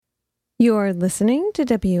You're listening to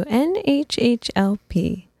WNHHLP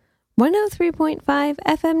 103.5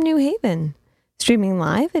 FM New Haven, streaming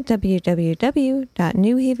live at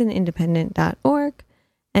www.newhavenindependent.org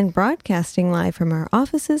and broadcasting live from our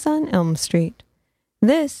offices on Elm Street.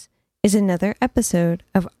 This is another episode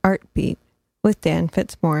of Art Beat with Dan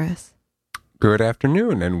Fitzmaurice. Good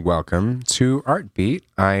afternoon and welcome to Art Beat.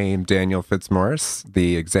 I am Daniel Fitzmaurice,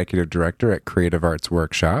 the Executive Director at Creative Arts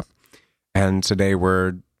Workshop, and today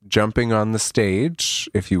we're jumping on the stage,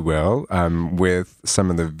 if you will, with some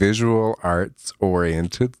of the visual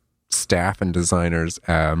arts-oriented staff and designers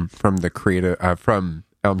from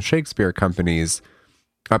Elm Shakespeare Company's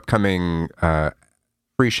upcoming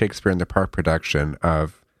Free Shakespeare in the Park production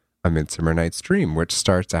of A Midsummer Night's Dream, which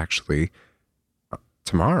starts actually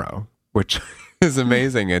tomorrow, which is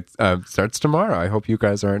amazing. It starts tomorrow. I hope you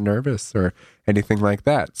guys aren't nervous or anything like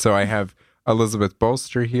that. So I have Elizabeth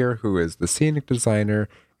Bolster here, who is the scenic designer,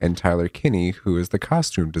 and Tyler Kinney, who is the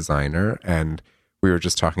costume designer. And we were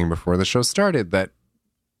just talking before the show started that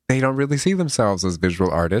they don't really see themselves as visual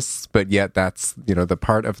artists, but yet that's, the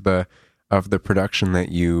part of the production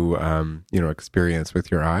that you experience with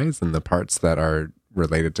your eyes, and the parts that are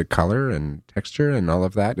related to color and texture and all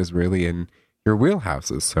of that is really in your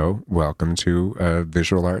wheelhouses. So welcome to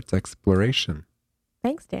Visual Arts Exploration.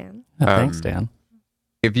 Thanks, Dan. Thanks, Dan.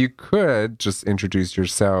 If you could just introduce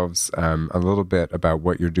yourselves a little bit about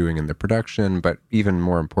what you're doing in the production, but even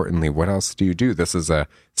more importantly, what else do you do? This is a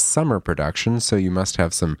summer production, so you must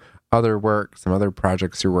have some other work, some other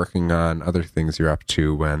projects you're working on, other things you're up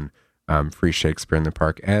to when Free Shakespeare in the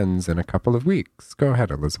Park ends in a couple of weeks. Go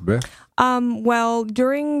ahead, Elizabeth. Well,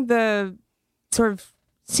 during the sort of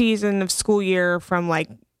season of school year from like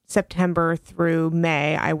September through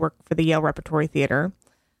May, I work for the Yale Repertory Theater.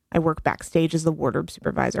 I work backstage as the wardrobe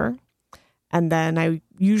supervisor. And then I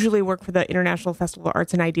usually work for the International Festival of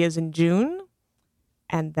Arts and Ideas in June.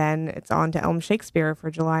 And then it's on to Elm Shakespeare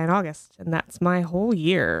for July and August. And that's my whole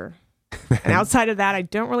year. And outside of that, I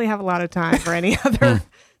don't really have a lot of time for any other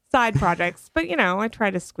side projects. But, I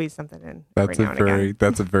try to squeeze something in.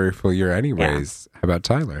 That's a very full year anyways. Yeah. How about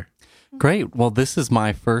Tyler? Great. Well, this is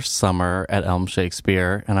my first summer at Elm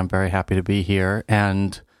Shakespeare, and I'm very happy to be here.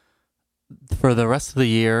 And for the rest of the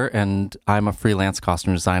year, and I'm a freelance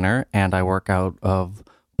costume designer, and I work out of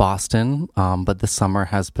Boston, but this summer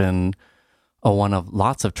has been one of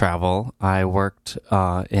lots of travel. I worked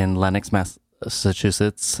in Lenox,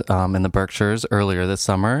 Massachusetts, in the Berkshires earlier this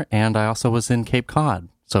summer, and I also was in Cape Cod.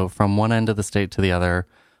 So from one end of the state to the other,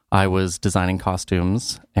 I was designing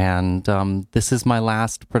costumes, and this is my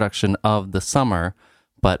last production of the summer,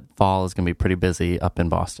 but fall is going to be pretty busy up in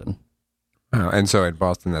Boston. Oh, and so in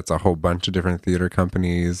Boston, that's a whole bunch of different theater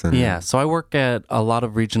companies. Yeah, so I work at a lot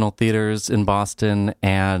of regional theaters in Boston,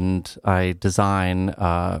 and I design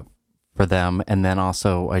for them. And then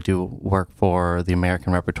also I do work for the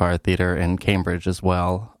American Repertoire Theater in Cambridge as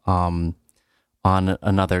well on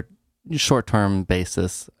another short-term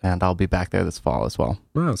basis, and I'll be back there this fall as well.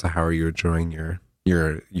 Wow, so how are you enjoying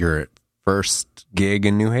your first gig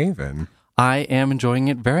in New Haven? I am enjoying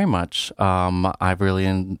it very much. I've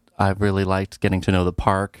really liked getting to know the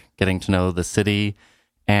park, getting to know the city,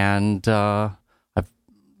 and I've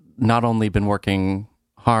not only been working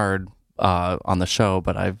hard on the show,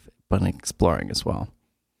 but I've been exploring as well.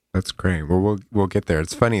 That's great. Well, we'll get there.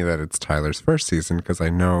 It's funny that it's Tyler's first season because I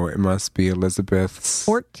know it must be Elizabeth's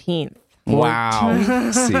 14th.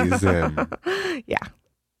 Wow, season. Yeah,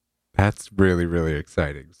 that's really, really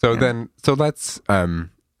exciting. So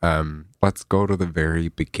let's go to the very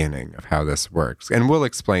beginning of how this works. And we'll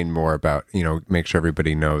explain more about, make sure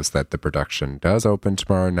everybody knows that the production does open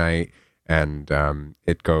tomorrow night, and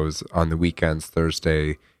it goes on the weekends,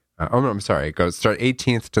 Thursday. It goes start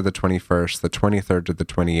 18th to the 21st, the 23rd to the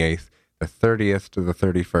 28th, the 30th to the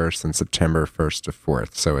 31st, and September 1st to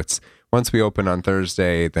 4th. So it's once we open on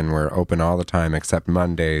Thursday, then we're open all the time except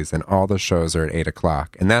Mondays, and all the shows are at 8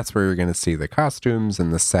 o'clock. And that's where you're going to see the costumes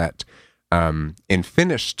and the set in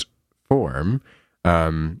finished form.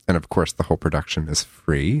 And of course, the whole production is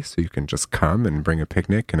free, so you can just come and bring a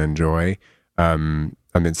picnic and enjoy A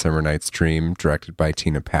Midsummer Night's Dream, directed by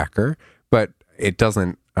Tina Packer. But it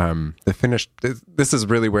doesn't, this is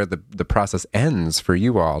really where the process ends for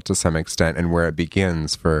you all to some extent, and where it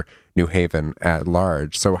begins for New Haven at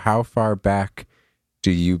large. So how far back do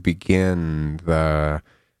you begin the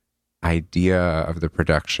idea of the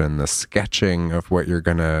production, the sketching of what you're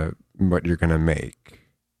gonna make?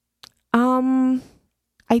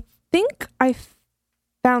 I think I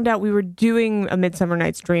found out we were doing A Midsummer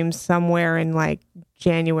Night's Dream somewhere in like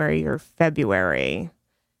January or February.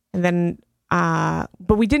 And then,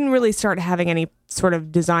 but we didn't really start having any sort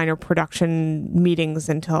of designer production meetings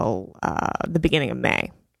until the beginning of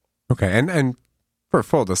May. Okay, and for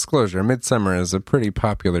full disclosure, Midsummer is a pretty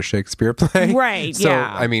popular Shakespeare play. Right, so,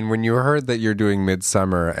 yeah. I mean, when you heard that you're doing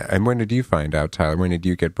Midsummer, and when did you find out, Tyler? When did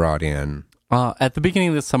you get brought in? At the beginning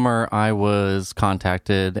of the summer, I was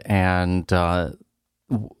contacted, and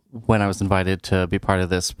when I was invited to be part of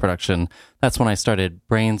this production, that's when I started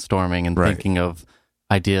brainstorming and thinking of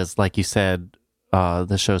ideas. Like you said,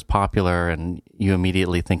 the show's popular, and you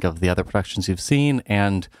immediately think of the other productions you've seen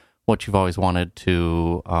and what you've always wanted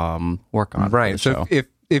to work on. Right. For the So show.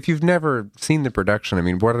 if you've never seen the production, I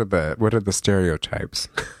mean, what are the stereotypes?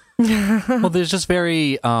 Well, there's just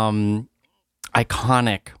very iconic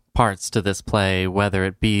parts to this play, whether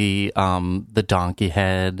it be the donkey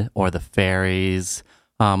head or the fairies.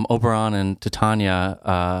 Oberon and Titania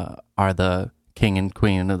are the king and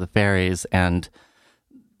queen of the fairies, and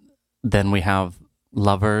then we have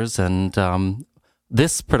lovers. And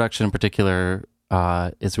this production in particular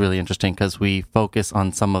is really interesting because we focus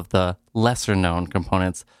on some of the lesser known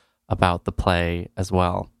components about the play as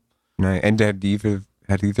well. Right. And had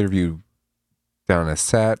either of you done a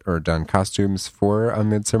set or done costumes for A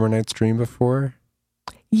Midsummer Night's Dream before?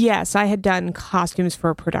 Yes, I had done costumes for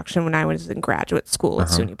a production when I was in graduate school at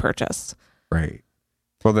SUNY Purchase. Right.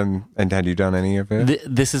 Well then, and had you done any of it?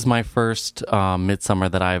 This is my first Midsummer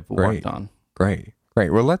that I've worked on. Great.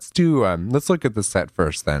 Well, let's look at the set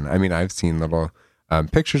first then. I mean, I've seen little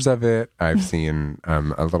pictures of it. I've seen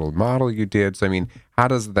a little model you did. So, I mean, how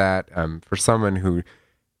does that, for someone who,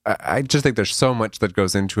 I just think there's so much that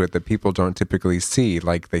goes into it that people don't typically see.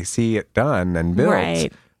 Like, they see it done and built.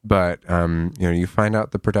 Right. But, you find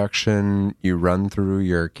out the production, you run through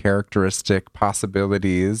your characteristic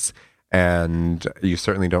possibilities, and you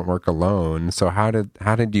certainly don't work alone. So how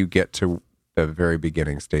did you get to the very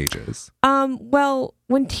beginning stages? Well,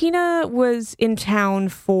 when Tina was in town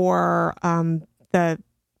for the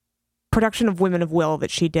production of Women of Will that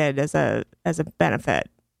she did as a benefit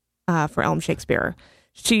for Elm Shakespeare,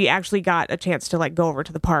 she actually got a chance to go over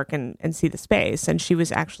to the park and see the space, and she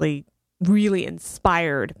was actually really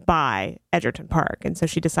inspired by Edgerton Park, and so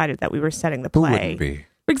she decided that we were setting the play. Who wouldn't be?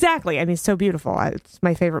 Exactly. I mean, it's so beautiful. It's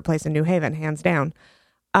my favorite place in New Haven, hands down.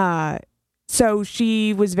 So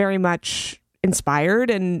she was very much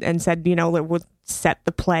inspired and said, we'll set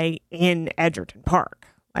the play in Edgerton Park.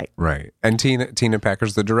 Right. And Tina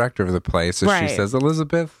Packer's the director of the play, so she says,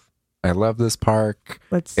 Elizabeth, I love this park.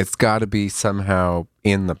 It's got to be somehow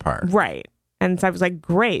in the park. Right. And so I was like,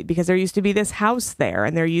 great, because there used to be this house there,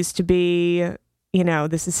 and there used to be,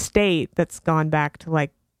 this estate that's gone back to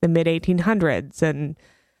the mid 1800s. And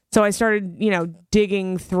so I started,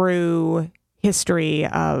 digging through history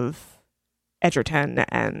of Edgerton,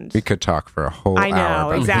 and we could talk for a whole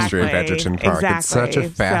hour about the history of Edgerton Park. Exactly. It's such a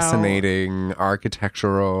fascinating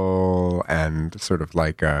architectural and sort of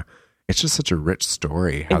it's just such a rich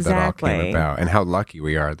story how that all came about, and how lucky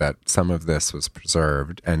we are that some of this was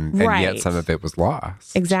preserved and yet some of it was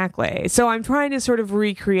lost. Exactly. So I'm trying to sort of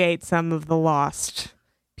recreate some of the lost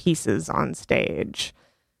pieces on stage.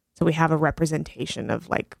 So we have a representation of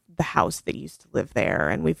the house that used to live there,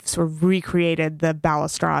 and we've sort of recreated the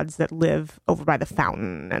balustrades that live over by the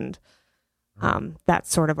fountain, and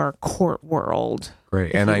that's sort of our court world.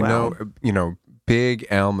 Great. And I know, big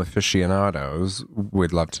Elm aficionados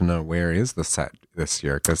would love to know, where is the set this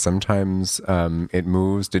year? Because sometimes it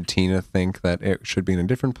moves. Did Tina think that it should be in a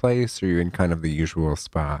different place, or are you in kind of the usual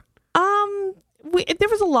spot? There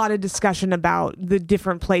was a lot of discussion about the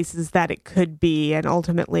different places that it could be, and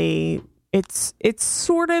ultimately it's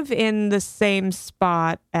sort of in the same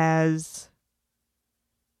spot as...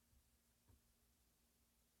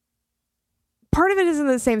 Part of it is in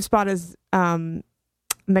the same spot as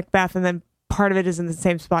Macbeth, and then part of it is in the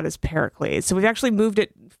same spot as Pericles. So we've actually moved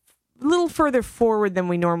it a little further forward than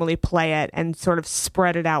we normally play it, and sort of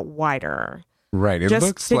spread it out wider. Right. It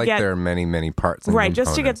looks like there are many, many parts. And right.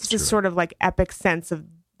 Just to get this sort of epic sense of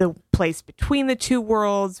the place between the two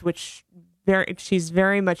worlds, which she's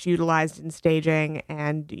very much utilized in staging.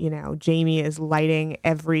 And, Jamie is lighting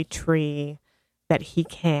every tree that he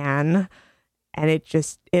can. And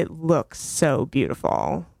it looks so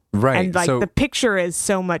beautiful. Right. And the picture is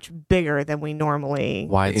so much bigger than we normally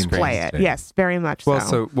play it. Yes, very much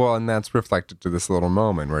so. And that's reflected to this little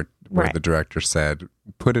moment where the director said,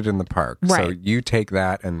 put it in the park. Right. So you take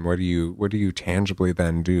that, and what do you tangibly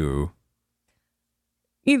then do?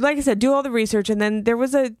 Like I said, do all the research, and then there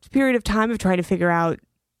was a period of time of trying to figure out,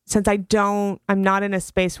 since I'm not in a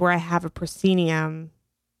space where I have a proscenium,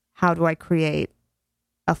 how do I create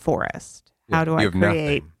a forest? How do I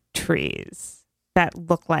create trees that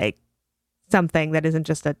look like something that isn't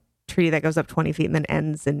just a tree that goes up 20 feet and then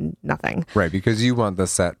ends in nothing. Right, because you want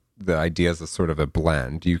the ideas as sort of a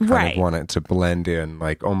blend. You kind of want it to blend in,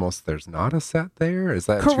 like almost there's not a set there. Is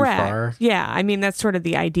that Correct. too far? Yeah, I mean, that's sort of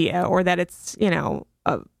the idea, or that it's,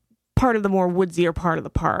 a part of the more woodsier part of the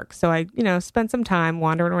park. So I, spent some time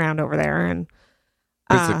wandering around over there and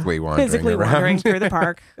physically wandering through the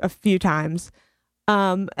park a few times.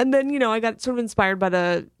 And then, I got sort of inspired by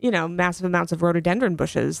the, massive amounts of rhododendron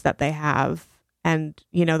bushes that they have. And,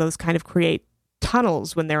 those kind of create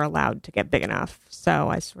tunnels when they're allowed to get big enough. So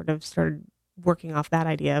I sort of started working off that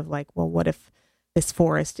idea of like, well, what if this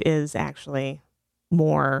forest is actually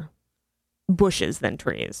more bushes than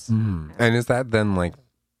trees? And is that then like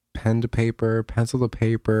pen to paper, pencil to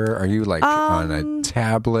paper? Are you like on a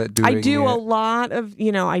tablet doing it? I do a lot of, me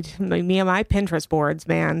and my Pinterest boards,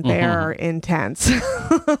 man, they're intense.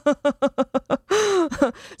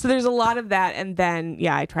 So there's a lot of that. And then,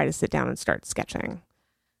 I try to sit down and start sketching.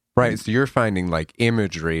 Right. So you're finding like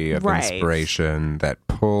imagery of inspiration that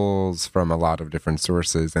pulls from a lot of different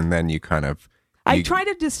sources. And then you kind of... I try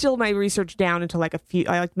to distill my research down into like I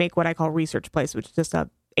like make what I call research place, which is just a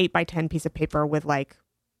 8x10 piece of paper with like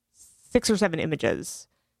 6 or 7 images.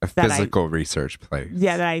 A physical research place.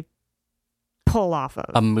 Yeah, that I pull off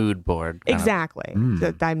of. A mood board. Exactly.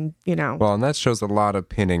 So I'm, Well, and that shows a lot of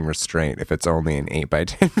pinning restraint if it's only an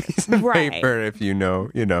 8x10 piece of paper, if you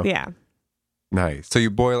know. Yeah. Nice. So you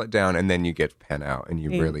boil it down and then you get pen out and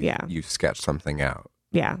you really, you sketch something out.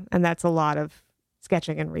 Yeah. And that's a lot of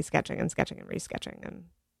sketching and resketching and sketching and resketching and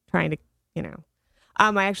trying to,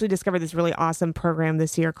 I actually discovered this really awesome program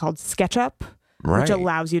this year called SketchUp. Right. Which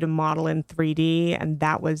allows you to model in 3D. And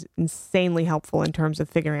that was insanely helpful in terms of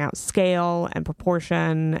figuring out scale and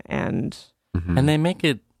proportion. And and they make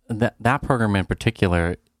it, that program in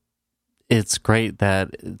particular, it's great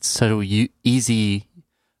that it's so easy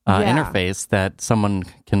interface that someone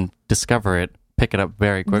can discover it, pick it up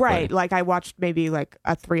very quickly. Right. Like I watched maybe like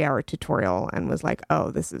a 3-hour tutorial and was like, oh,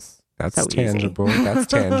 this is so tangible. Easy. That's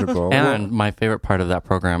tangible. And my favorite part of that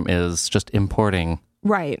program is just importing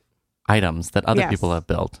items that other people have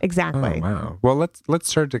built. Exactly. Oh, wow. Well,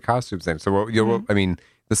 let's turn to costumes then. So, I mean,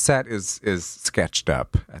 the set is sketched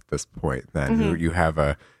up at this point. Then you have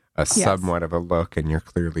a somewhat of a look, and you're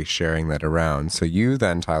clearly sharing that around. So you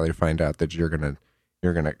then, Tyler, find out that you're gonna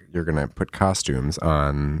put costumes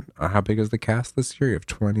on. How big is the cast this year? You have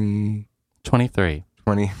 23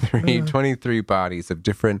 bodies of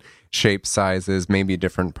different shapes, sizes, maybe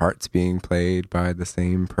different parts being played by the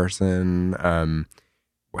same person.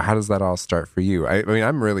 How does that all start for you? I mean,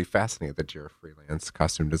 I'm really fascinated that you're a freelance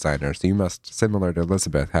costume designer. So you must, similar to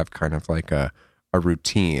Elizabeth, have kind of like a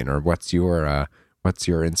routine, or what's your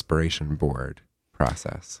inspiration board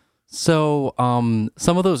process? So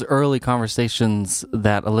some of those early conversations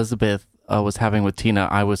that Elizabeth was having with Tina,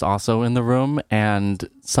 I was also in the room, and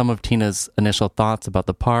some of Tina's initial thoughts about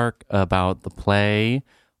the park, about the play.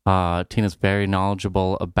 Tina's very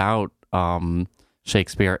knowledgeable about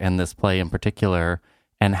Shakespeare and this play in particular,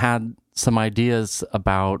 and had some ideas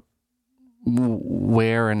about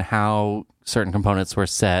where and how certain components were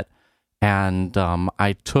set. And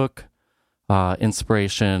I took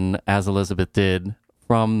inspiration, as Elizabeth did,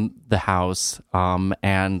 from the house,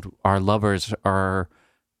 and our lovers are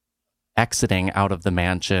exiting out of the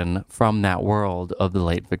mansion from that world of the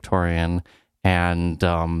late Victorian and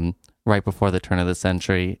right before the turn of the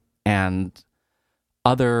century, and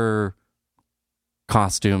other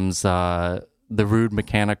costumes. The rude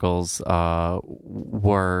mechanicals are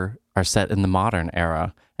set in the modern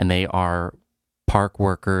era, and they are park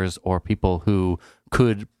workers or people who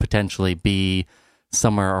could potentially be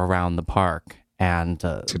somewhere around the park. And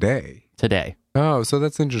today. Oh, so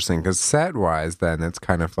that's interesting, because set-wise, then it's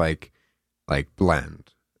kind of like blend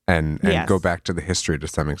and go back to the history to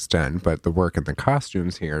some extent. But the work in the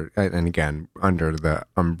costumes here, and again, under the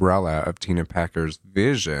umbrella of Tina Packer's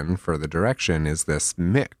vision for the direction, is this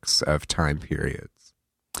mix of time periods.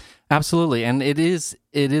 Absolutely. And it is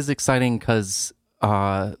exciting because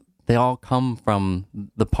they all come from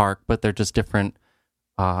the park, but they're just different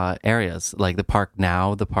areas, like the park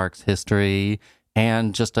now, the park's history,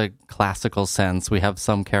 and just a classical sense. We have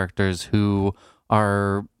some characters who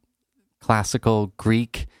are classical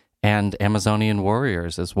Greek and Amazonian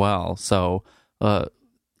warriors as well. So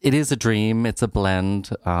it is a dream, it's a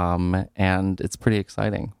blend, and it's pretty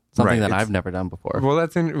exciting. Something that I've never done before. Well,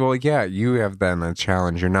 you have then a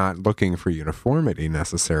challenge. You're not looking for uniformity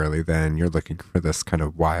necessarily then. You're looking for this kind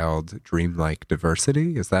of wild, dreamlike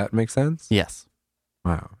diversity. Does that make sense? Yes.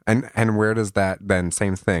 Wow. And where does that then,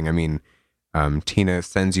 same thing, I mean, Tina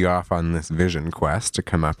sends you off on this vision quest to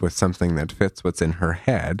come up with something that fits what's in her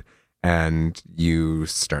head. and you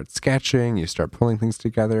start sketching, you start pulling things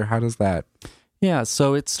together. How does that? Yeah,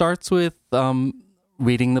 so it starts with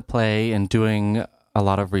reading the play and doing a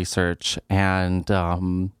lot of research, and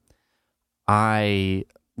I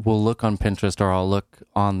will look on Pinterest or I'll look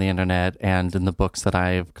on the internet and in the books that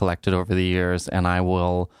I've collected over the years, and I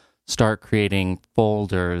will start creating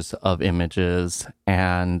folders of images.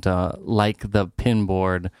 And like the pin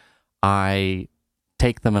board, I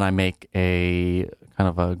take them and I make a kind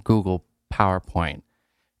of a Google PowerPoint,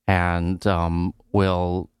 and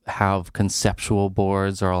will have conceptual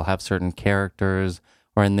boards, or I'll have certain characters,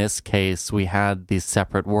 or in this case, we had these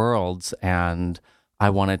separate worlds, and I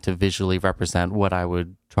wanted to visually represent what I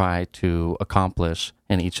would try to accomplish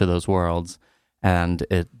in each of those worlds. And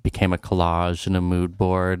it became a collage and a mood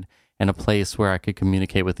board and a place where I could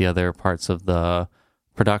communicate with the other parts of the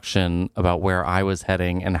production about where I was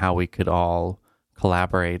heading and how we could all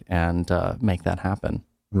collaborate and make that happen.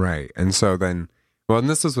 Right. And so then, well, and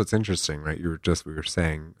this is what's interesting, right? We were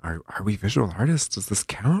saying, are we visual artists? Does this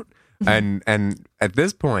count? And at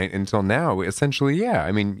this point until now, essentially, yeah.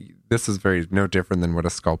 I mean, this is no different than what a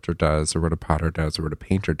sculptor does, or what a potter does, or what a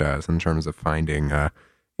painter does in terms of finding,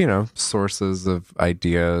 sources of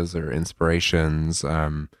ideas or inspirations.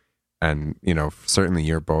 And certainly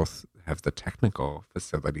you're both have the technical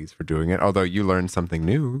facilities for doing it. Although you learned something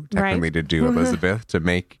new technically to do, Elizabeth, to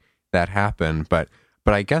make that happen. But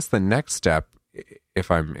I guess the next step, if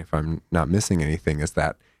I'm not missing anything, is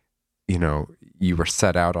that you were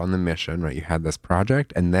set out on the mission, right? You had this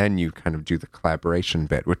project, and then you kind of do the collaboration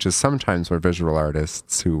bit, which is sometimes where visual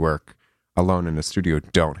artists who work alone in a studio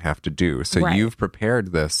don't have to do. So you've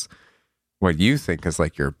prepared this, what you think is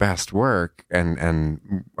like your best work,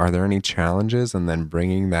 and are there any challenges in then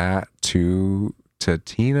bringing that to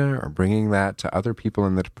Tina, or bringing that to other people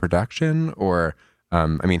in the production? Or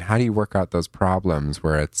how do you work out those problems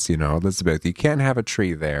where it's, Elizabeth, you can't have a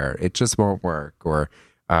tree there, it just won't work, or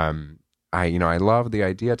I love the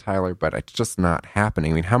idea, Tyler, but it's just not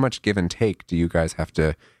happening. I mean, how much give and take do you guys have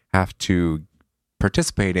to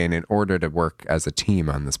participate in order to work as a team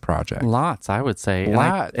on this project? Lots, I would say.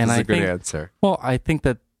 Lots is a good answer. Well, I think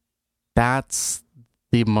that's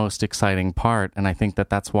the most exciting part, and I think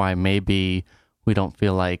that's why maybe we don't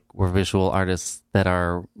feel like we're visual artists that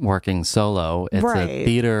are working solo. It's a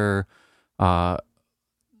theater, putting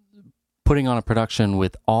on a production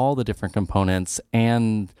with all the different components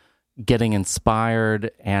and getting inspired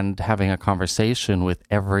and having a conversation with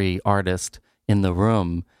every artist in the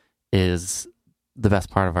room is the best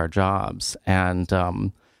part of our jobs. And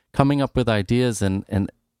coming up with ideas and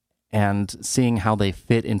seeing how they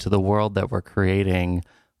fit into the world that we're creating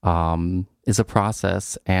is a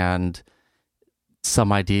process. And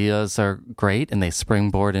some ideas are great and they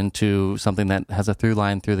springboard into something that has a through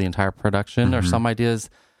line through the entire production, or some ideas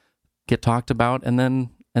get talked about and then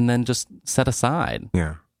just set aside.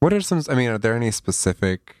 Yeah. What are some, are there any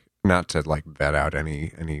specific, not to like vet out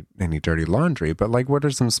any dirty laundry, but like what are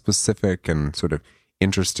some specific and sort of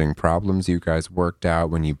interesting problems you guys worked out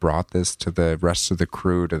when you brought this to the rest of the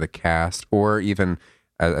crew, to the cast, or even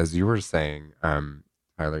as you were saying,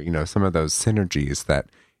 Tyler, some of those synergies that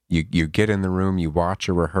you get in the room, you watch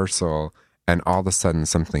a rehearsal, and all of a sudden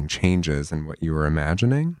something changes in what you were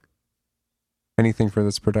imagining? Anything for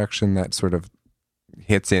this production that sort of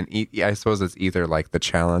hits in? I suppose it's either like the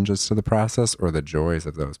challenges to the process or the joys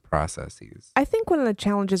of those processes. I think one of the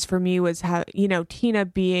challenges for me was how, Tina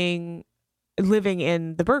living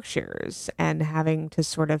in the Berkshires and having to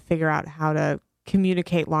sort of figure out how to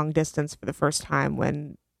communicate long distance for the first time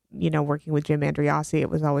when, working with Jim Andriossi, it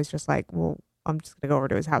was always just like, well, I'm just going to go over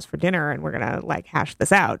to his house for dinner and we're going to like hash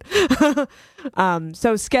this out. So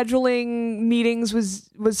scheduling meetings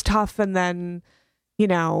was tough. And then, you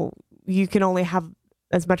can only have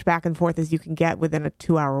as much back and forth as you can get within a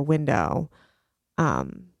 2-hour window. I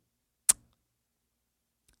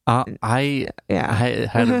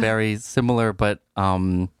had a very similar, but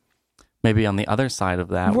maybe on the other side of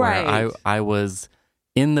that, where I was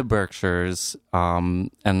in the Berkshires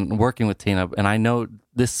and working with Tina, and I know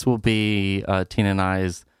this will be Tina and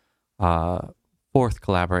I's fourth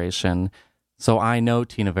collaboration, so I know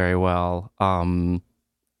Tina very well.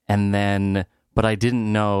 But I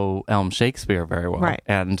didn't know Elm Shakespeare very well. Right.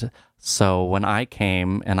 And so when I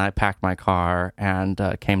came and I packed my car and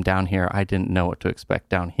came down here, I didn't know what to expect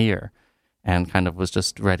down here and kind of was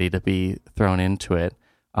just ready to be thrown into it.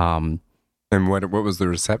 And what was the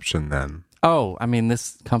reception then? Oh,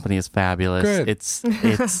 this company is fabulous. Good.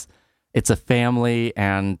 It's a family,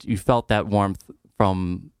 and you felt that warmth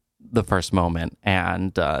from the first moment.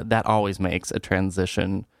 And that always makes a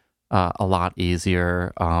transition a lot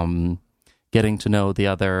easier. getting to know the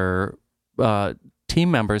other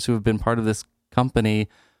team members who have been part of this company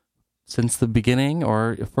since the beginning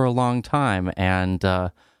or for a long time. And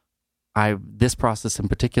this process in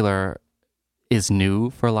particular is new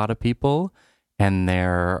for a lot of people, and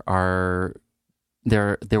there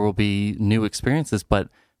will be new experiences, but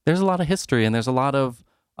there's a lot of history and there's a lot of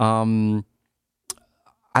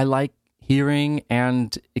I like hearing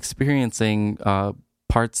and experiencing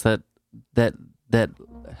parts that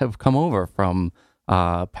have come over from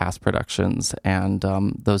past productions and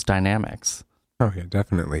those dynamics. Oh yeah,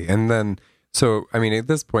 definitely. And then, so I mean, at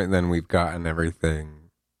this point, then we've gotten everything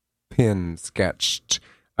pinned, sketched.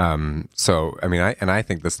 So I mean, I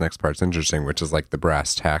think this next part's interesting, which is like the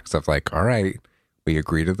brass tacks of like, all right, we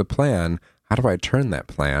agree to the plan. How do I turn that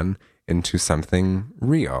plan into something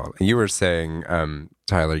real? And you were saying,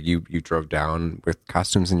 Tyler, you drove down with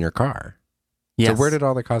costumes in your car. Yes. So where did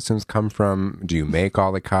all the costumes come from? Do you make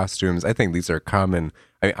all the costumes? I think these are common.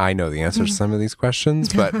 I know the answers to some of these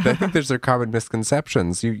questions, but I think there's common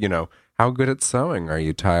misconceptions. You know, how good at sewing are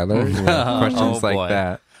you, Tyler? You know, questions like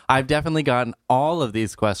that. I've definitely gotten all of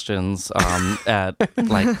these questions at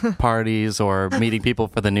like parties or meeting people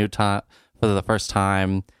for the first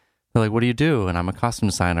time. They're like, "What do you do?" And I'm a costume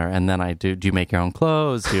designer. And then I do. Do you make your own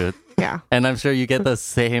clothes? Yeah. And I'm sure you get the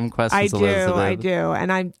same questions. I do.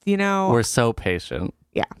 And we're so patient.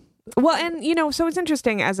 Yeah. Well, and so it's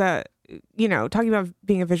interesting as talking about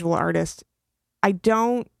being a visual artist. I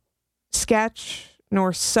don't sketch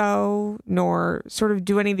nor sew nor sort of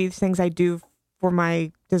do any of these things I do for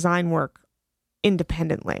my design work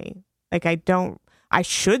independently. Like I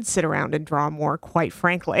should sit around and draw more, quite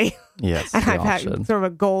frankly. Yes. And I've had sort of a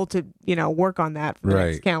goal to, work on that for the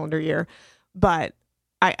next calendar year. But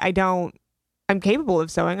I'm capable of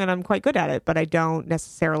sewing and I'm quite good at it, but I don't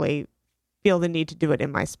necessarily feel the need to do it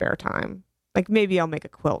in my spare time. Like maybe I'll make a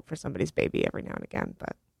quilt for somebody's baby every now and again,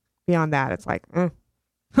 but beyond that, it's like, Right.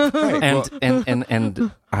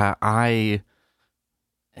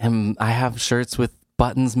 I have shirts with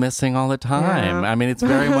buttons missing all the time. Yeah. I mean, it's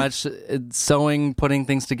very much sewing, putting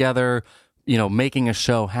things together, making a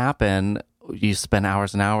show happen. You spend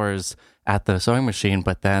hours and hours at the sewing machine,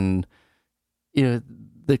 but then,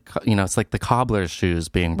 it's like the cobbler's shoes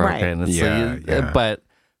being broken. Right. It's But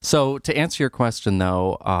so to answer your question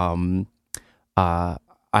though, I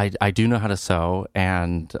do know how to sew,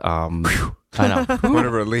 and I know what a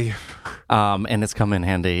relief. And it's come in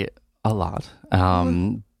handy a lot.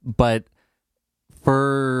 But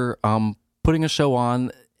for putting a show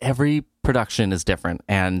on, every production is different,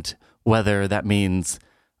 and whether that means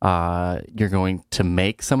you're going to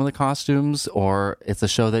make some of the costumes, or it's a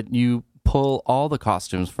show that you pull all the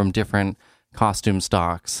costumes from different costume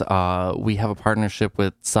stocks. We have a partnership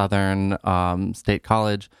with Southern State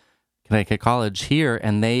College, Connecticut College here,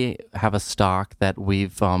 and they have a stock that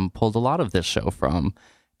we've pulled a lot of this show from.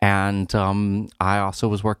 And I also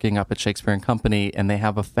was working up at Shakespeare and Company, and they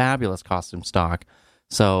have a fabulous costume stock.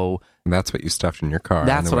 So and that's what you stuffed in your car.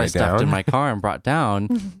 That's what I stuffed down? in my car and brought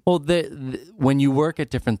down. Well, when you work at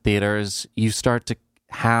different theaters, you start to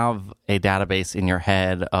have a database in your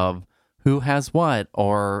head of who has what,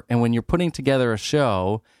 and when you're putting together a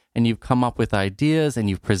show and you've come up with ideas and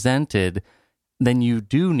you've presented, then you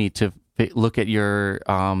do need to look at your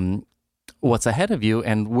what's ahead of you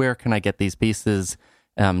and where can I get these pieces.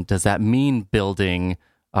 Does that mean building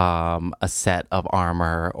a set of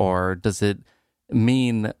armor, or does it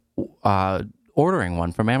mean ordering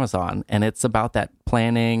one from Amazon? And it's about that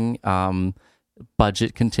planning,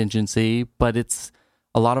 budget contingency, but it's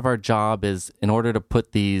a lot of our job is, in order to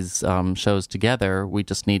put these shows together, we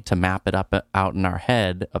just need to map it out in our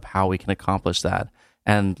head of how we can accomplish that.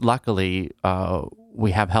 And luckily,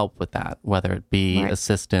 we have help with that, whether it be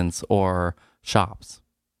assistants or shops.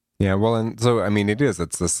 Yeah, well, and so I mean,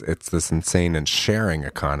 it's this insane and sharing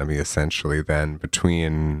economy essentially. Then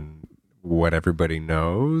between what everybody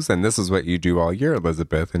knows, and this is what you do all year,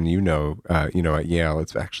 Elizabeth, and at Yale,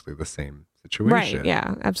 it's actually the same situation. Right?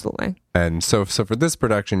 Yeah, absolutely. And so for this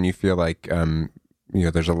production, you feel like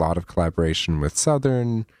there's a lot of collaboration with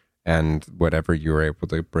Southern and whatever you were able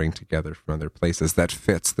to bring together from other places that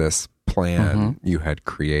fits this plan you had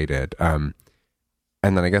created.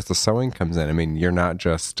 And then I guess the sewing comes in. I mean, you're not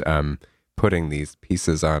just putting these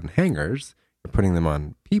pieces on hangers, you're putting them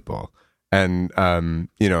on people. And,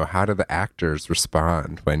 how do the actors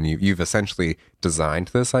respond when you've essentially designed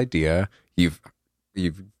this idea, you've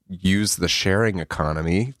used the sharing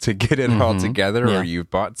economy to get it all together, or you've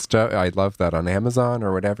bought stuff, I love that, on Amazon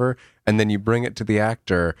or whatever, and then you bring it to the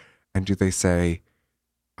actor, and do they say,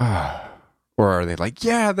 or are they like,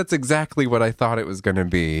 yeah, that's exactly what I thought it was going to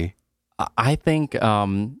be? I think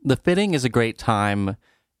the fitting is a great time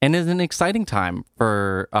and is an exciting time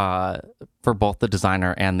for both the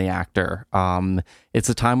designer and the actor. It's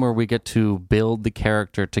a time where we get to build the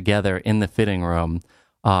character together in the fitting room.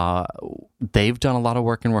 They've done a lot of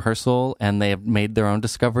work in rehearsal and they have made their own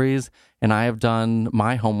discoveries, and I have done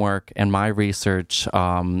my homework and my research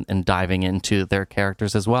and diving into their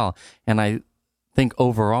characters as well. And I think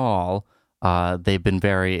overall they've been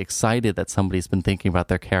very excited that somebody's been thinking about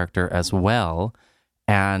their character as well.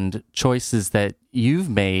 And choices that you've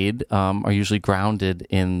made are usually grounded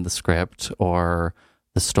in the script or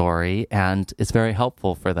the story, and it's very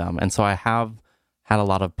helpful for them. And so I have had a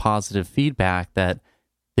lot of positive feedback that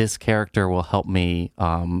this character will help me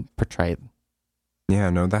portray. Yeah,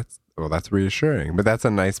 no, that's reassuring. But that's a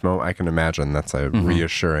nice moment. I can imagine that's a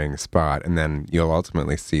reassuring spot. And then you'll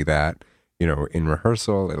ultimately see that, in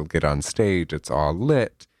rehearsal. It'll get on stage. It's all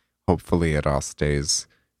lit. Hopefully it all stays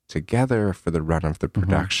together for the run of the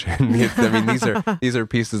production. These are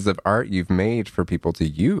pieces of art you've made for people to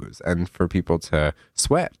use and for people to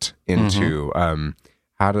sweat into.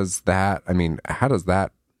 How does that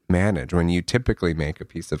manage when you typically make a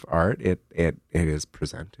piece of art? It is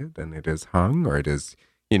presented and it is hung, or it is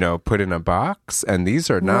put in a box, and these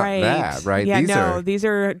are not that, right? Yeah, these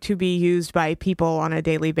are to be used by people on a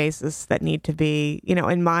daily basis that need to be,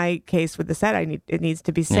 in my case with the set, it needs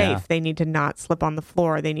to be safe. Yeah. They need to not slip on the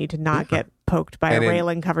floor. They need to not get poked by a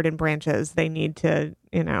railing covered in branches. They need to,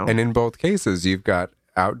 And in both cases, you've got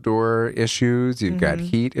outdoor issues, you've got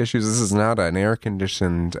heat issues. This is not an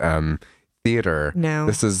air-conditioned theater. No.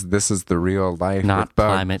 This is the real life. Not with bugs.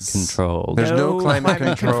 climate controlled. There's no climate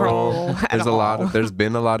control there's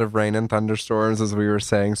been a lot of rain and thunderstorms, as we were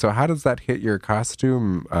saying. So how does that hit your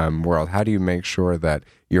costume world? How do you make sure that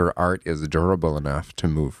your art is durable enough to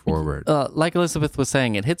move forward? Like Elizabeth was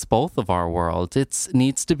saying, it hits both of our worlds. It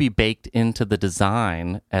needs to be baked into the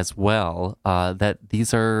design as well, that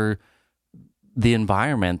these are the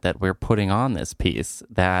environment that we're putting on this piece,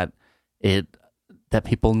 that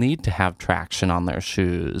people need to have traction on their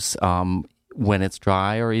shoes when it's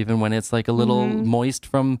dry, or even when it's like a little moist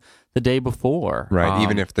from the day before. Right.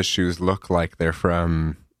 Even if the shoes look like they're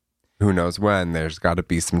from who knows when, there's got to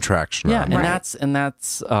be some traction on them. And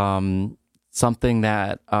that's something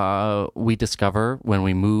that we discover when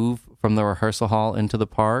we move from the rehearsal hall into the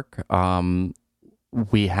park.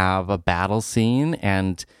 We have a battle scene,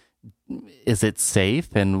 and is it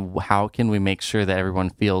safe? And how can we make sure that everyone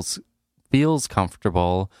feels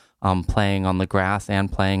comfortable playing on the grass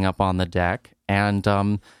and playing up on the deck?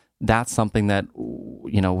 And that's something that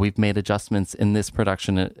we've made adjustments in this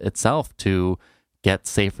production itself to get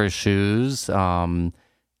safer shoes and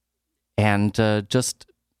just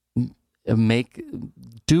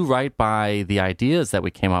do right by the ideas that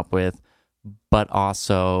we came up with, but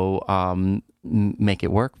also make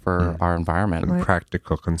it work for our environment. And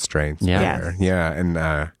practical constraints. Yeah. There. Yeah.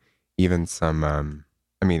 And even some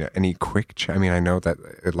any quick I know that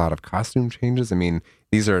a lot of costume changes.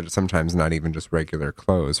 These are sometimes not even just regular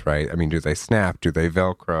clothes, right? Do they snap? Do they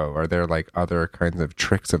Velcro? Are there like other kinds of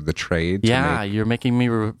tricks of the trade? You're making me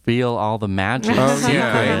reveal all the magic secrets.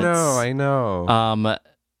 Yeah, I know.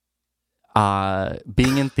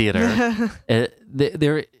 Being in theater,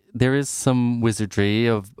 there is some wizardry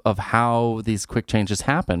of how these quick changes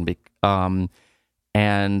happen.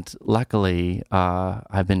 And luckily,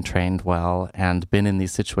 I've been trained well and been in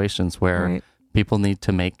these situations where people need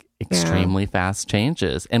to make extremely fast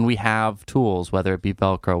changes. And we have tools, whether it be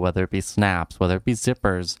Velcro, whether it be snaps, whether it be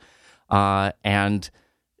zippers. And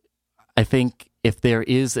I think if there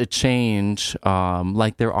is a change,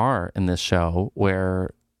 like there are in this show,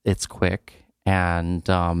 where it's quick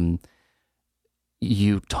and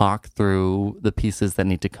you talk through the pieces that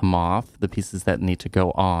need to come off, the pieces that need to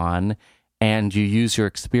go on, and you use your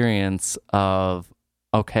experience of,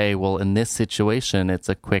 okay, well, in this situation, it's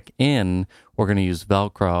a quick in. We're going to use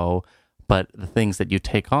Velcro, but the things that you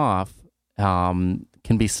take off can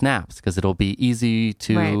be snaps because it'll be easy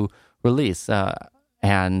to release.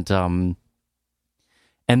 And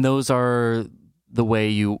those are the way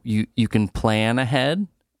you can plan ahead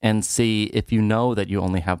and see if you know that you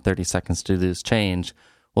only have 30 seconds to do this change.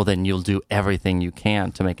 Well, then you'll do everything you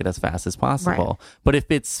can to make it as fast as possible. Right. But if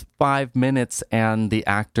it's 5 minutes and the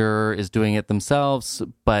actor is doing it themselves,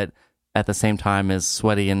 but at the same time is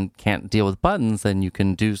sweaty and can't deal with buttons, then you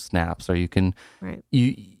can do snaps, or you can. Right.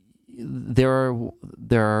 There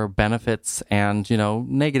are benefits and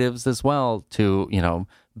negatives as well to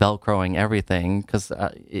Velcroing everything, because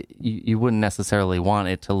you wouldn't necessarily want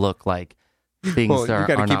it to look like things Well, you are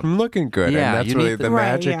got to keep not. them looking good, Yeah, and that's you really need the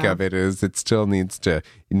Right, magic yeah. of it. Is it still needs to?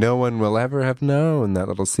 No one will ever have known that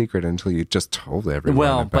little secret until you just told everyone.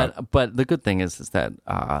 Well, about. but the good thing is that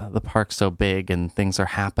the park's so big and things are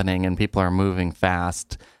happening and people are moving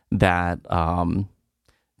fast that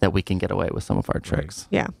that we can get away with some of our tricks.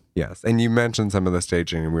 Yeah. Yes, and you mentioned some of the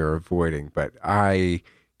staging we were avoiding, but I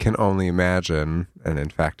can only imagine, and in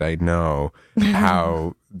fact, I know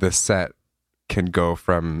how the set can go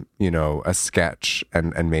from, a sketch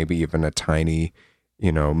and maybe even a tiny,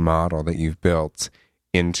 model that you've built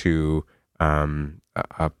into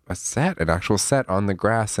a set, an actual set on the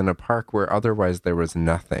grass in a park where otherwise there was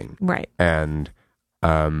nothing. Right. And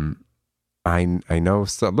I know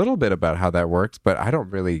a little bit about how that works, but I don't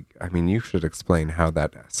really, you should explain how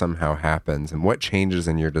that somehow happens and what changes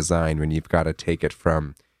in your design when you've got to take it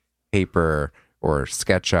from paper or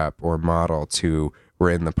SketchUp or model to we're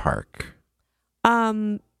in the park.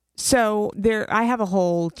 So I have a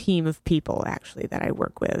whole team of people actually that I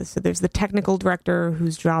work with. So there's the technical director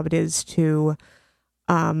whose job it is to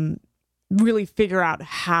really figure out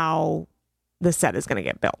how the set is going to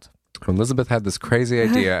get built. Elizabeth had this crazy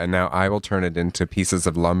idea, and now I will turn it into pieces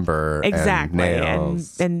of lumber Exactly. and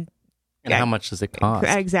nails. And how much does it cost?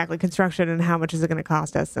 Exactly. Construction and how much is it going to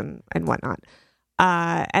cost us and whatnot.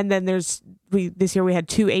 And then this year we had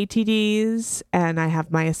 2 ATDs, and I have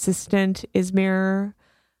my assistant Izmir,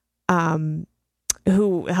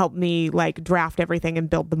 who helped me draft everything and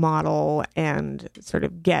build the model and sort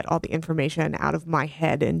of get all the information out of my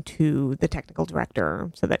head into the technical director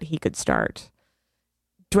so that he could start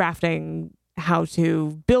drafting how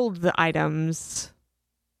to build the items.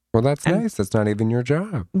 Well, that's nice. That's not even your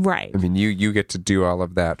job. Right. You get to do all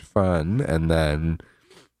of that fun and then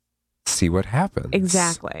see what happens.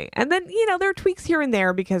 Exactly. And then, there are tweaks here and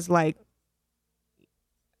there because the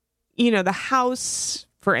house,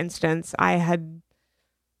 for instance, I had,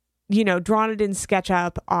 drawn it in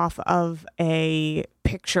SketchUp off of a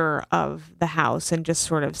picture of the house and just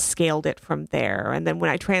sort of scaled it from there. And then when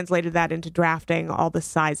I translated that into drafting, all the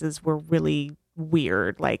sizes were really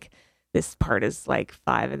weird. This part is 5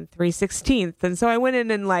 3/16. And so I went in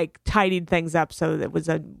and tidied things up so that it was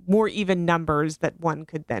a more even numbers that one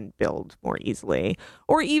could then build more easily.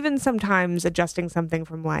 Or even sometimes adjusting something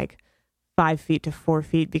from 5 feet to 4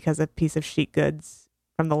 feet because a piece of sheet goods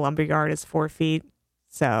from the lumberyard is 4 feet.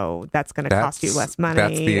 So that's going to cost you less money.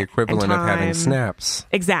 That's the equivalent and of having time. snaps.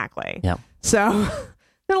 Exactly. Yeah. So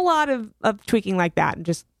there's a lot of tweaking like that and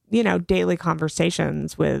just, daily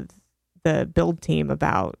conversations with the build team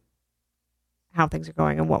about how things are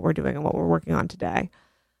going and what we're doing and what we're working on today.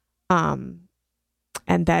 And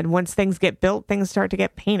then once things get built, things start to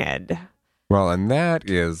get painted. Well, and that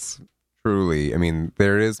is truly,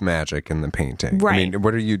 there is magic in the painting. Right.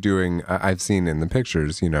 What are you doing? I've seen in the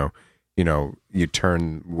pictures, you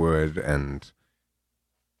turn wood and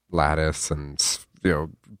lattice and,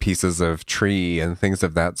 pieces of tree and things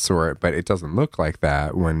of that sort, but it doesn't look like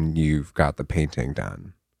that when you've got the painting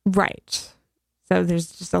done. Right. So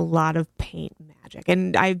there's just a lot of paint magic.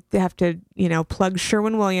 And I have to, plug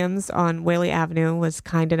Sherwin-Williams on Whaley Avenue was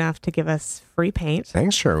kind enough to give us free paint.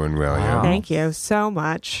 Thanks, Sherwin-Williams. Wow. Thank you so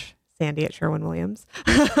much, Sandy at Sherwin-Williams.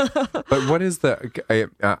 But what is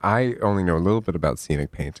I only know a little bit about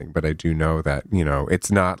scenic painting, but I do know that,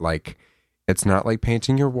 it's not like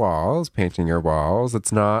painting your walls.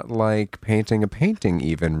 It's not like painting a painting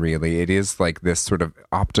even, really. It is this sort of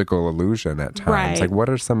optical illusion at times. Right. What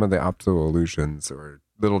are some of the optical illusions or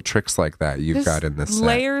little tricks like that you've got in this set?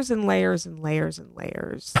 Layers and layers and layers and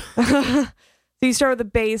layers. So you start with the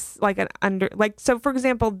base, so for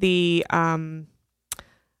example, we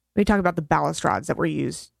talk about the balustrades that were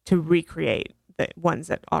used to recreate the ones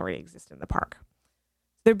that already exist in the park.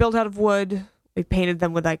 They're built out of wood. We painted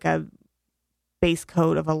them with a base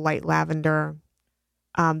coat of a light lavender.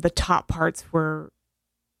 The top parts were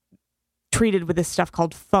treated with this stuff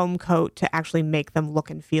called foam coat to actually make them look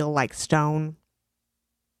and feel like stone.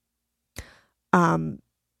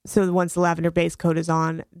 So once the lavender base coat is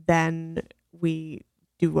on, then we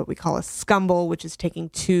do what we call a scumble, which is taking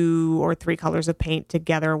 2 or 3 colors of paint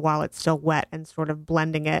together while it's still wet and sort of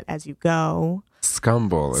blending it as you go.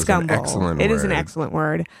 Scumble is an excellent word. It is an excellent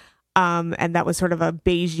word. And that was sort of a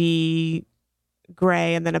beigey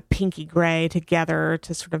gray and then a pinky gray together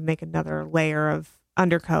to sort of make another layer of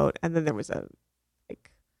undercoat. And then there was sort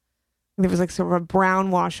of a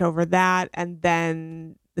brown wash over that. And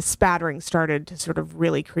then the spattering started to sort of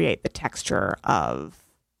really create the texture of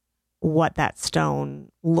what that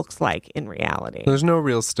stone looks like in reality. There's no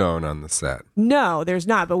real stone on the set. No, there's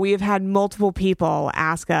not. But we have had multiple people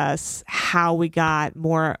ask us how we got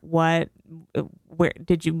what where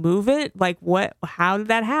did you move it? Like, what? How did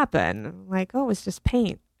that happen? I'm like, oh, it's just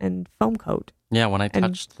paint and foam coat. Yeah, when I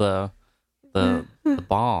touched the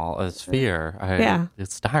ball, a sphere,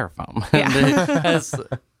 it's styrofoam. Yeah.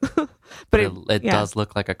 But it does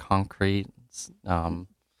look like a concrete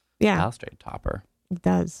balustrade topper. It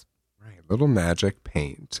does. Right. Little magic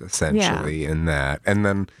paint, essentially, in that. And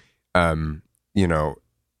then,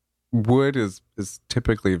 wood is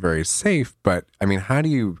typically very safe, but I mean, how do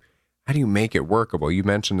you make it workable? You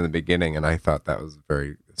mentioned in the beginning, and I thought that was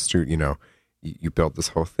very astute, you build this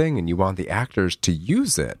whole thing and you want the actors to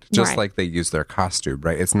use it just like they use their costume,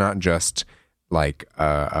 right? It's not just like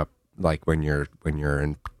like when you're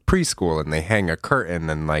in preschool and they hang a curtain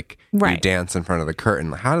and you dance in front of the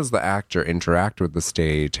curtain. How does the actor interact with the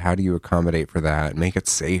stage? How do you accommodate for that and make it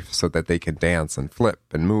safe so that they can dance and flip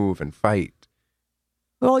and move and fight?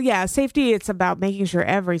 Well, yeah, safety, it's about making sure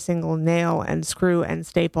every single nail and screw and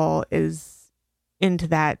staple is into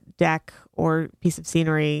that deck or piece of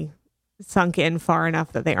scenery sunk in far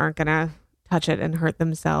enough that they aren't going to touch it and hurt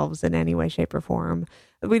themselves in any way, shape, or form.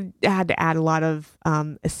 We had to add a lot of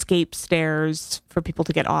escape stairs for people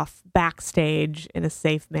to get off backstage in a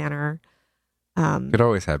safe manner. Could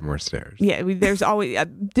always have more stairs. Yeah, there's always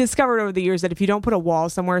discovered over the years that if you don't put a wall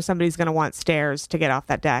somewhere, somebody's going to want stairs to get off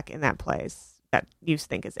that deck in that place that you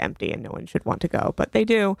think is empty and no one should want to go, but they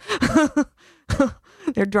do.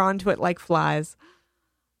 They're drawn to it like flies.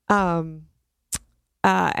 And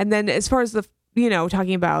then as far as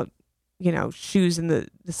talking about shoes and the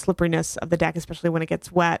slipperiness of the deck, especially when it gets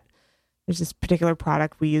wet, there's this particular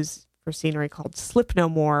product we use for scenery called Slip No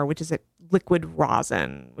More, which is a liquid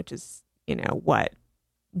rosin, which is, what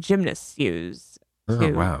gymnasts use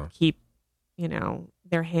to keep,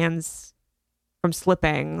 their hands from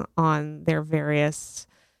slipping on their various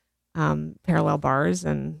parallel bars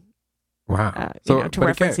and to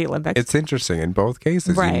reference the Olympics. It's interesting. In both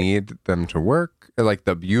cases, you need them to work. Like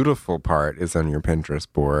the beautiful part is on your Pinterest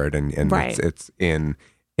board, and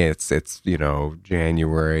it's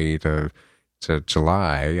January to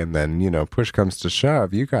July, and then push comes to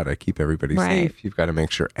shove, you got to keep everybody safe. You've got to make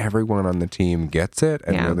sure everyone on the team gets it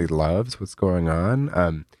and really loves what's going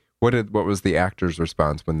on. What was the actors'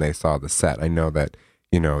 response when they saw the set? I know that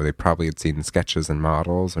they probably had seen sketches and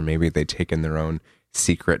models, or maybe they'd taken their own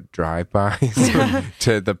secret drive-bys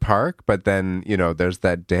to the park, but then there's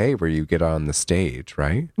that day where you get on the stage,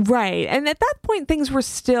 right? And at that point things were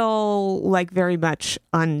still very much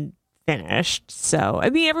unfinished, so I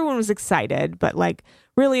mean everyone was excited, but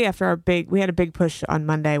really after we had a big push on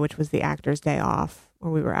Monday, which was the actors' day off,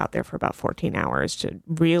 where we were out there for about 14 hours to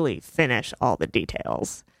really finish all the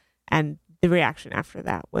details, and the reaction after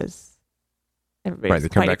that was everybody's they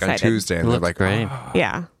come back excited. On Tuesday and they're like, great.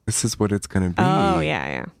 This is what it's going to be. Oh,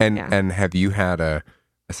 yeah. And have you had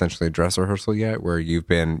essentially a dress rehearsal yet where you've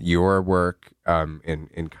been your work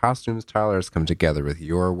in costumes, Tyler, has come together with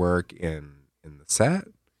your work in the set?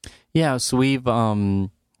 Yeah, so we've had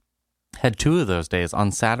two of those days.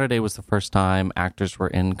 On Saturday was the first time actors were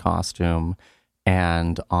in costume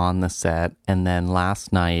and on the set. And then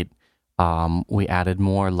last night we added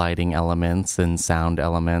more lighting elements and sound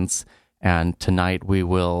elements. And tonight we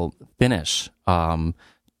will finish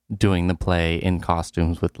doing the play in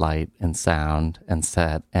costumes with light and sound and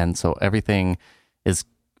set. And so everything is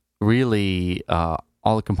really, all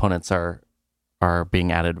the components are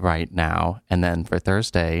being added right now. And then for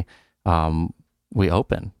Thursday, we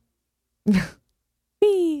open.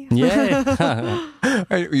 Yay!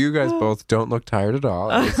 You guys both don't look tired at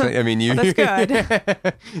all. I mean, that's good.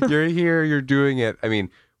 You're here, you're doing it. I mean,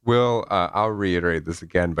 I'll reiterate this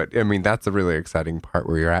again, but I mean, that's a really exciting part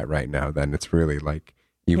where you're at right now. Then it's really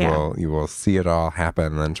you will see it all happen,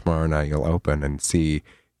 and then tomorrow night you'll open and see,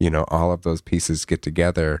 all of those pieces get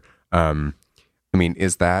together. I mean,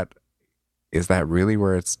 is that really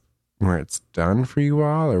where it's done for you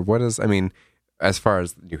all, or what is? I mean, as far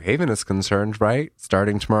as New Haven is concerned, right?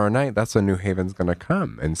 Starting tomorrow night, that's when New Haven's going to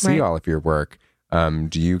come and see all of your work.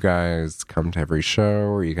 Do you guys come to every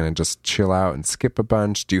show? Are you going to just chill out and skip a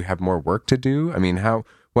bunch? Do you have more work to do? I mean,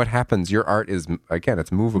 what happens? Your art is, again,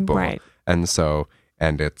 it's movable. Right. And so,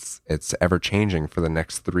 and it's ever changing for the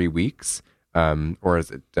next 3 weeks. Or is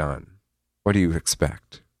it done? What do you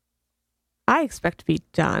expect? I expect to be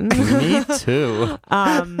done. Me too.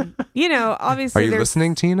 Obviously. Are you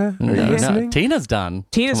listening, Tina? Are you listening? No, Tina's done.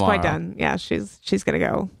 Tina's tomorrow. quite done. Yeah, she's going to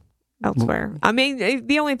go elsewhere. I mean,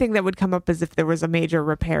 the only thing that would come up is if there was a major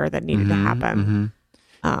repair that needed to happen.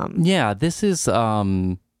 This is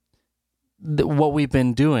what we've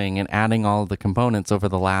been doing and adding all of the components over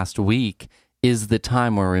the last week is the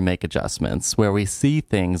time where we make adjustments, where we see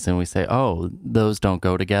things and we say, oh, those don't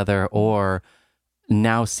go together, or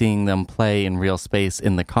now seeing them play in real space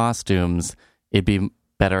in the costumes, it'd be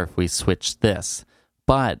better if we switch this.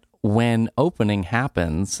 But when opening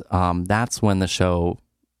happens, that's when the show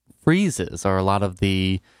freezes, or a lot of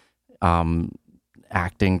the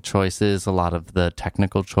acting choices, a lot of the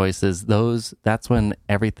technical choices, that's when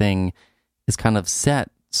everything is kind of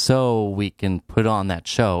set so we can put on that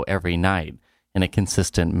show every night in a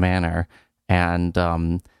consistent manner. And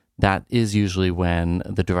that is usually when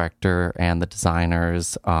the director and the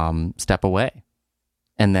designers step away.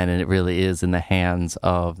 And then it really is in the hands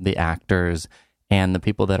of the actors and the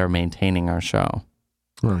people that are maintaining our show.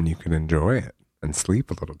 Well, and you can enjoy it and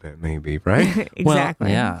sleep a little bit, maybe, right? Exactly. Well,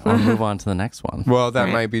 yeah, I'll move on to the next one. Well, that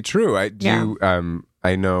Right. might be true. I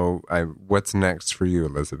know. What's next for you,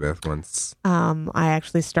 Elizabeth? Once I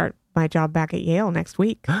actually start my job back at Yale next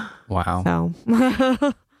week. Wow. So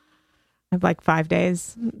I have like 5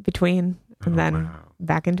 days between, and then wow.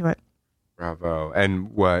 back into it. Bravo. And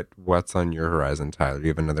what's on your horizon, Tyler? Do you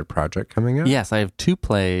have another project coming up? Yes, I have 2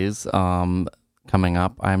 plays coming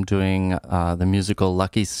up. I'm doing the musical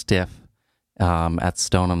Lucky Stiff at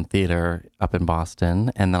Stoneham Theater up in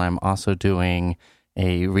Boston. And then I'm also doing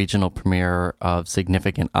a regional premiere of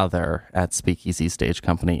Significant Other at Speakeasy Stage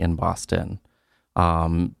Company in Boston.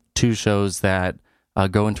 2 shows that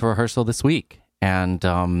go into rehearsal this week. And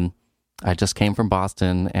I just came from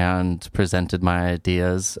Boston and presented my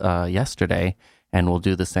ideas yesterday, and we'll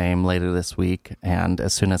do the same later this week. And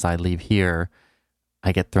as soon as I leave here,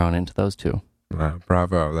 I get thrown into those 2. Wow,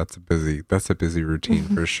 bravo. That's a busy routine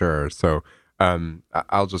for sure. So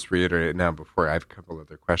I'll just reiterate it now before I have a couple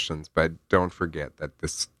other questions, but don't forget that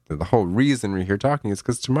the whole reason we're here talking is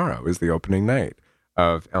because tomorrow is the opening night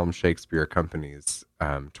of Elm Shakespeare Company's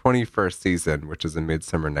 21st season, which is A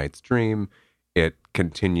Midsummer Night's Dream. It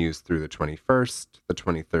continues through the 21st, the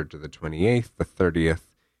 23rd to the 28th, the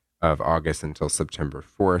 30th of August until September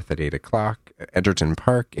 4th at 8 o'clock at Edgerton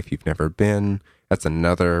Park. If you've never been, that's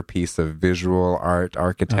another piece of visual art,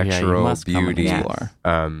 architectural beauty.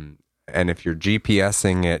 And if you're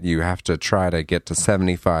GPSing it, you have to try to get to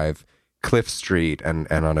 75 Cliff Street. And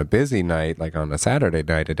on a busy night, like on a Saturday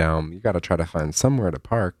night at Elm, you got to try to find somewhere to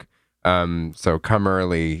park. So come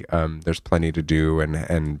early. There's plenty to do,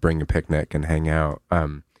 and bring a picnic and hang out.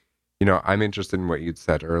 I'm interested in what you'd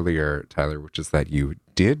said earlier, Tyler, which is that you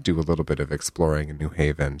did do a little bit of exploring in New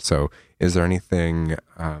Haven. So is there anything you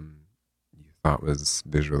thought was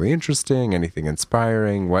visually interesting, anything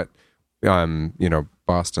inspiring? What,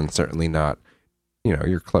 Boston, certainly not,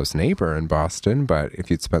 your close neighbor in Boston, but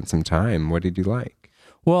if you'd spent some time, what did you like?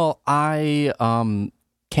 Well, I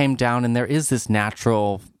came down, and there is this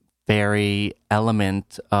natural fairy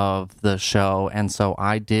element of the show, and so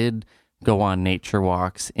I did go on nature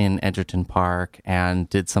walks in Edgerton Park and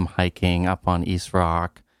did some hiking up on East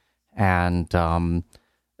Rock, and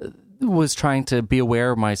was trying to be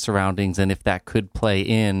aware of my surroundings and if that could play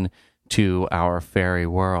in to our fairy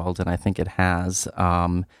world, and I think it has.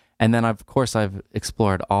 And then, of course, I've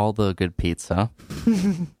explored all the good pizza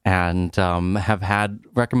and have had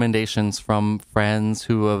recommendations from friends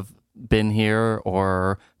who have been here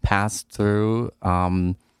or passed through.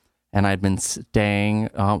 And I'd been staying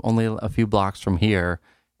only a few blocks from here.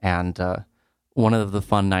 And one of the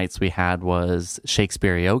fun nights we had was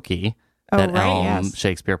Shakespeareoke that Elm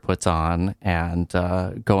Shakespeare puts on, and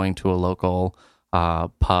going to a local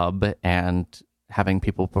pub and having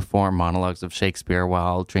people perform monologues of Shakespeare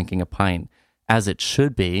while drinking a pint, as it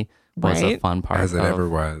should be, was a fun part. As it ever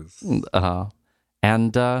was.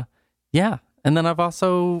 And then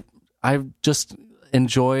I've just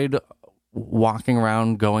enjoyed walking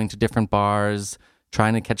around, going to different bars,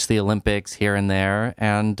 trying to catch the Olympics here and there,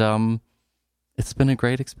 and it's been a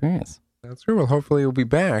great experience. That's true. Well, hopefully you'll be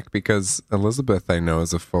back, because Elizabeth, I know,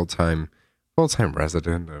 is a full-time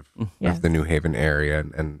resident of the New Haven area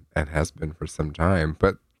and has been for some time.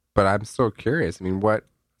 But I'm still curious. I mean, what,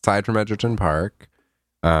 aside from Edgerton Park,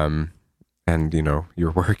 and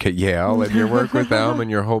your work at Yale and your work with Elm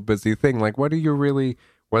and your whole busy thing, like,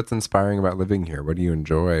 what's inspiring about living here? What do you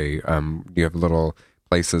enjoy? Do you have little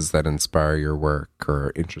places that inspire your work or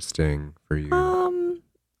are interesting for you?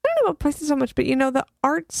 I don't know about places so much, but the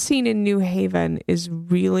art scene in New Haven is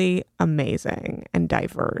really amazing and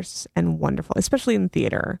diverse and wonderful, especially in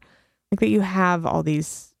theater. Like that you have all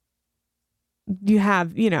these,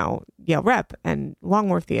 Yale Rep and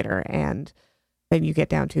Longmore Theater, and then you get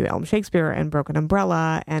down to Elm Shakespeare and Broken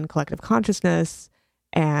Umbrella and Collective Consciousness,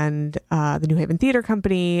 and the New Haven Theater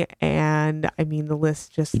Company, and I mean the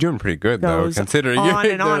list just You're doing pretty good though, goes considering on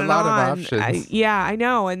there and are on a and lot on. of options. Yeah, I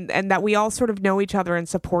know, and that we all sort of know each other and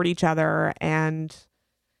support each other, and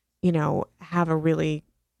have a really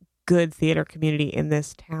good theater community in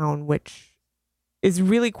this town, which is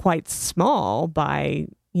really quite small by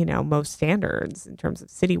most standards in terms of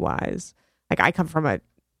city-wise. Like I come from a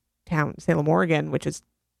town, Salem, Oregon, which is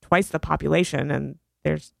twice the population, and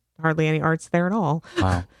there's hardly any arts there at all.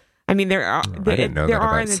 Wow. I mean, there are, I didn't know that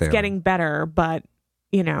about and it's Salem. getting better, but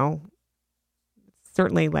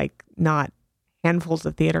certainly like not handfuls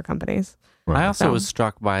of theater companies. Well, I also So- was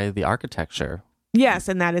struck by the architecture. Yes,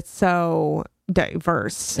 and that it's so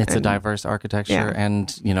diverse. It's a and- diverse architecture, Yeah.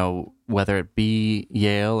 and whether it be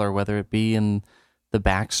Yale or whether it be in the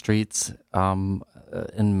back streets,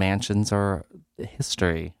 in mansions or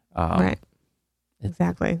history. Right.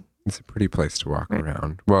 Exactly. It's a pretty place to walk Right.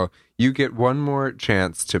 around. Well, you get one more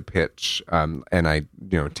chance to pitch, and I,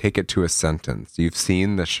 take it to a sentence. You've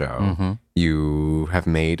seen the show. Mhm. You have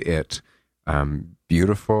made it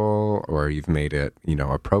beautiful, or you've made it,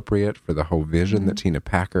 appropriate for the whole vision that Tina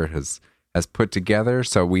Packer has put together.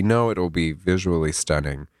 So we know it will be visually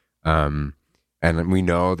stunning. And we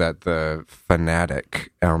know that the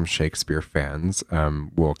fanatic Elm Shakespeare fans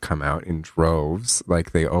will come out in droves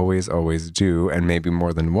like they always do, and maybe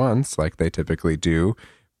more than once like they typically do.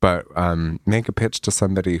 But make a pitch to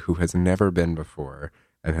somebody who has never been before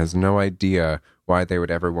and has no idea why they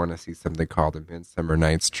would ever want to see something called A Midsummer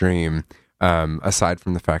Night's Dream, aside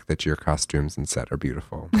from the fact that your costumes and set are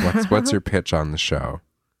beautiful. What's your pitch on the show?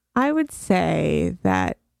 I would say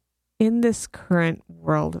that in this current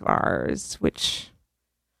world of ours, which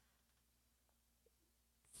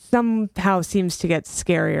somehow seems to get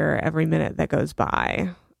scarier every minute that goes by,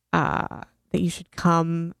 that you should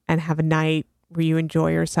come and have a night where you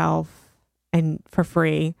enjoy yourself and for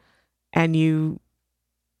free, and you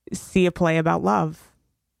see a play about love,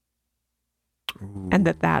 and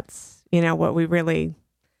that's what we really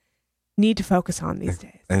need to focus on these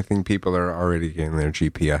days. I think people are already getting their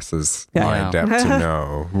GPSs Yeah. lined up to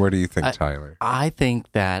know. What do you think, Tyler? I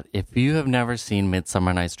think that if you have never seen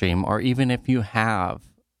Midsummer Night's Dream, or even if you have,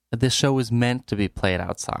 this show is meant to be played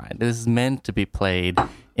outside. This is meant to be played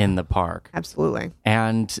in the park. Absolutely.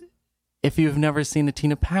 And if you've never seen a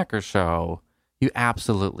Tina Packer show, you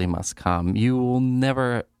absolutely must come. You will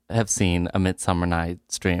never have seen a Midsummer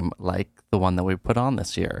Night's Dream like the one that we put on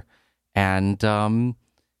this year. And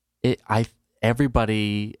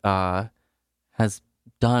everybody has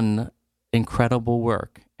done incredible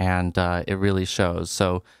work, and it really shows.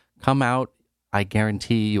 So come out. I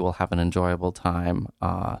guarantee you will have an enjoyable time.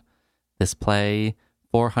 This play,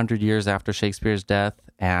 400 years after Shakespeare's death,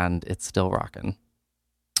 and it's still rocking.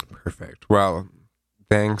 Perfect. Well,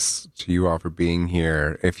 thanks to you all for being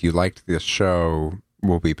here. If you liked this show,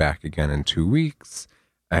 we'll be back again in 2 weeks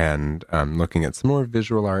and looking at some more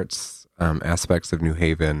visual arts aspects of New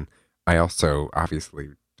Haven. I also obviously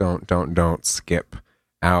don't skip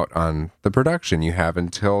out on the production. You have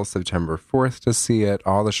until September 4th to see it.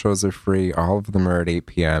 All the shows are free. All of them are at 8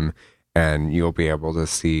 p.m. And you'll be able to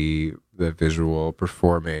see the visual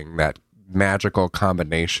performing, that magical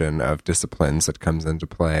combination of disciplines that comes into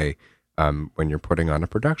play when you're putting on a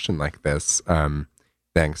production like this.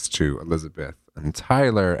 Thanks to Elizabeth and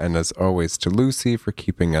Tyler, and as always to Lucy for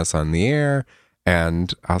keeping us on the air.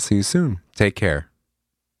 And I'll see you soon. Take care.